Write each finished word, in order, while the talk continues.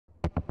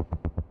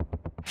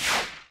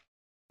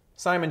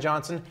Simon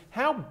Johnson,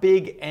 how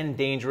big and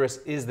dangerous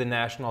is the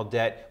national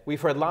debt?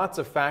 We've heard lots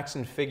of facts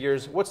and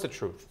figures. What's the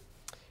truth?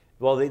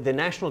 Well, the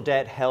national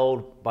debt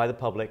held by the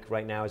public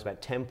right now is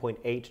about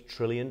 $10.8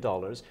 trillion.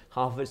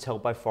 Half of it's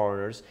held by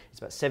foreigners. It's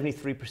about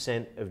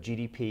 73% of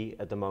GDP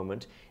at the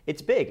moment.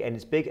 It's big and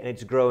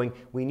it's growing.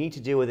 We need to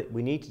deal with it.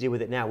 We need to deal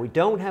with it now. We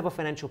don't have a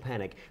financial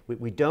panic.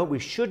 We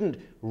shouldn't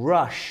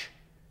rush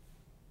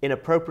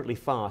inappropriately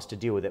fast to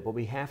deal with it, but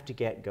we have to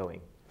get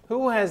going.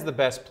 Who has the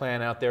best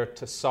plan out there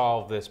to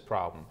solve this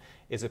problem?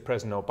 Is it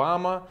President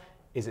Obama?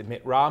 Is it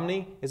Mitt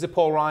Romney? Is it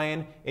Paul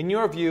Ryan? In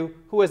your view,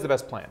 who has the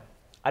best plan?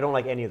 I don't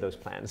like any of those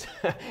plans.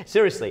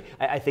 Seriously,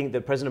 I think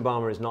that President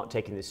Obama is not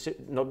taking this,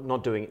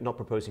 not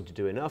proposing to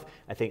do enough.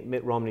 I think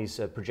Mitt Romney's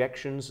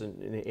projections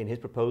in his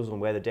proposal on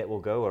where the debt will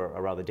go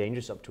are rather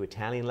dangerous, up to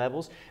Italian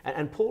levels.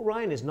 And Paul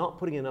Ryan is not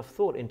putting enough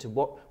thought into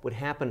what would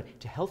happen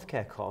to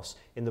healthcare costs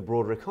in the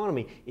broader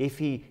economy if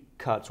he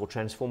cuts or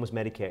transforms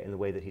Medicare in the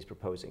way that he's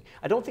proposing.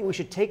 I don't think we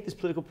should take these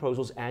political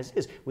proposals as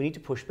is. We need to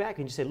push back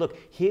and just say, look,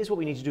 here's what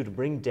we need to do to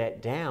bring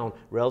debt down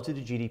relative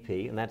to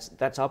GDP, and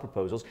that's our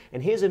proposals.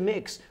 And here's a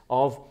mix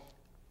of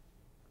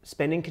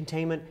spending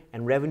containment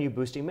and revenue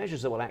boosting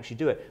measures that will actually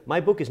do it.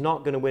 My book is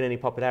not going to win any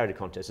popularity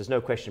contests. There's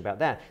no question about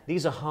that.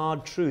 These are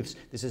hard truths.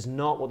 This is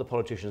not what the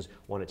politicians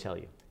want to tell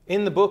you.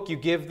 In the book, you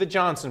give the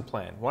Johnson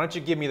plan. Why don't you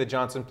give me the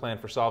Johnson plan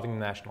for solving the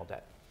national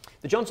debt?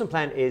 The Johnson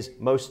plan is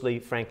mostly,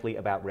 frankly,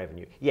 about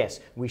revenue. Yes,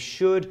 we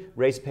should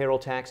raise payroll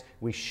tax,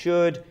 we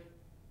should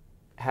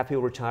have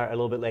people retire a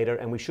little bit later,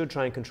 and we should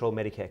try and control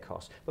Medicare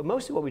costs. But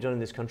mostly what we've done in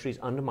this country is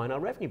undermine our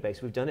revenue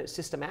base. We've done it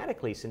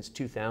systematically since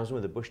 2000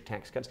 with the Bush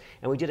tax cuts,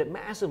 and we did it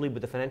massively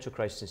with the financial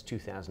crisis since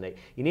 2008.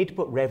 You need to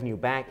put revenue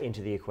back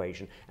into the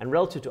equation. And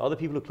relative to other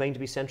people who claim to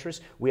be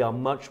centrists, we are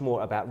much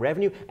more about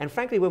revenue, and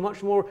frankly, we're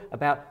much more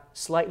about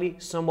slightly,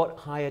 somewhat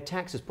higher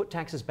taxes. Put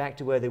taxes back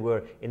to where they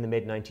were in the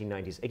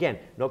mid-1990s. Again,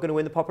 not going to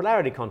win the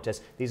popularity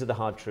contest. These are the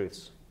hard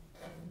truths.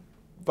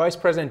 Vice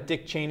President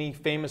Dick Cheney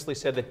famously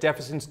said that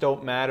deficits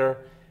don't matter.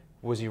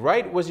 Was he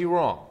right? Was he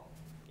wrong?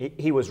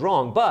 He was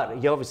wrong, but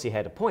he obviously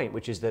had a point,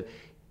 which is that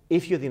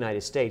if you're the United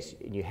States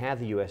and you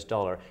have the US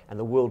dollar and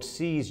the world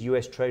sees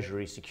US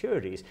Treasury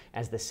securities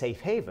as the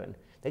safe haven,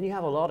 then you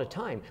have a lot of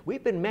time.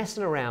 We've been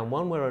messing around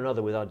one way or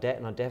another with our debt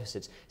and our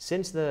deficits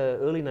since the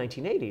early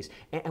 1980s,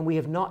 and we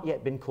have not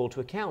yet been called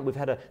to account. We've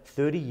had a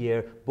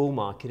 30-year bull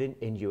market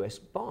in US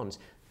bonds.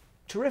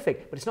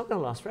 Terrific, but it's not going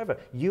to last forever.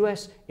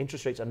 US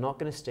interest rates are not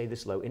going to stay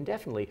this low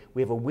indefinitely.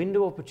 We have a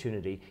window of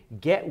opportunity.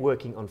 Get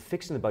working on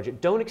fixing the budget.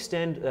 Don't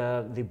extend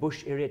the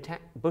Bush-era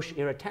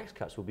tax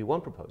cuts would be one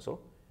proposal.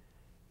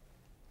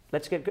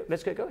 Let's get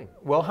going.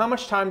 Well, how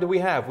much time do we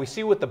have? We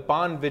see what the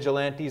bond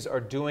vigilantes are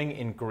doing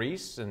in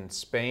Greece and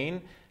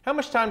Spain. How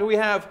much time do we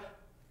have?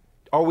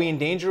 Are we in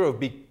danger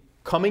of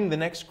becoming the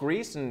next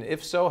Greece? And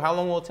if so, how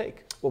long will it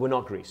take? Well, we're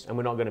not Greece, and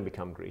we're not going to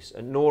become Greece,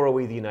 and nor are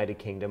we the United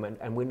Kingdom,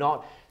 and we're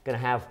not going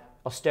to have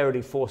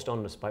austerity forced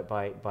on us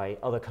by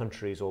other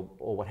countries or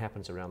what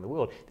happens around the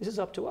world. This is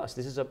up to us.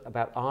 This is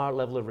about our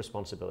level of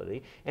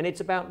responsibility, and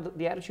it's about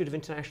the attitude of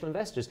international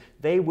investors.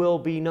 They will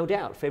be, no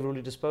doubt,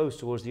 favorably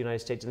disposed towards the United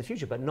States in the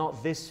future, but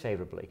not this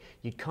favorably.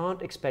 You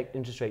can't expect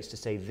interest rates to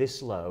stay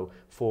this low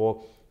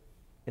for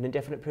an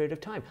indefinite period of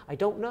time. I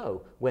don't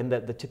know when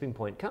the tipping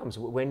point comes,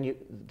 when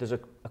there's a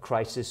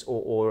crisis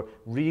or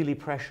really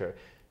pressure.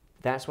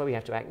 That's why we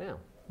have to act now.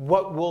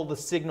 What will the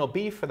signal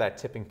be for that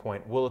tipping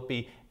point? Will it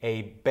be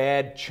a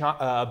bad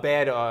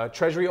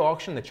treasury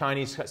auction, the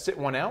Chinese sit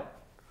one out?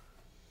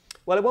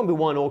 Well, it won't be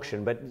one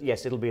auction, but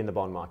yes, it'll be in the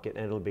bond market,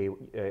 and it'll be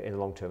in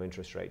long-term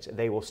interest rates.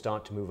 They will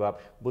start to move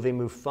up. Will they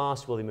move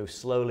fast? Will they move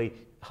slowly?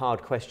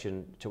 Hard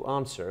question to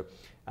answer.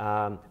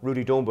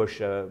 Rudy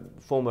Dornbush,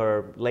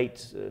 former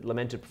late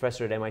lamented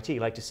professor at MIT,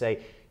 liked to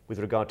say, with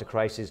regard to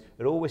crises,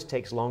 it always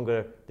takes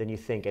longer than you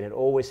think, and it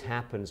always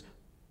happens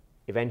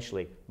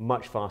eventually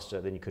much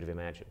faster than you could have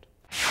imagined.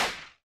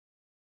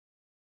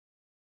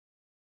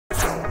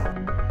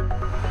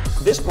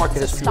 This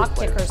market is stock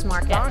tickers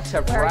market. Stocks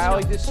have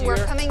rallied this year.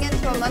 We're coming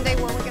into a Monday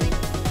where we're going to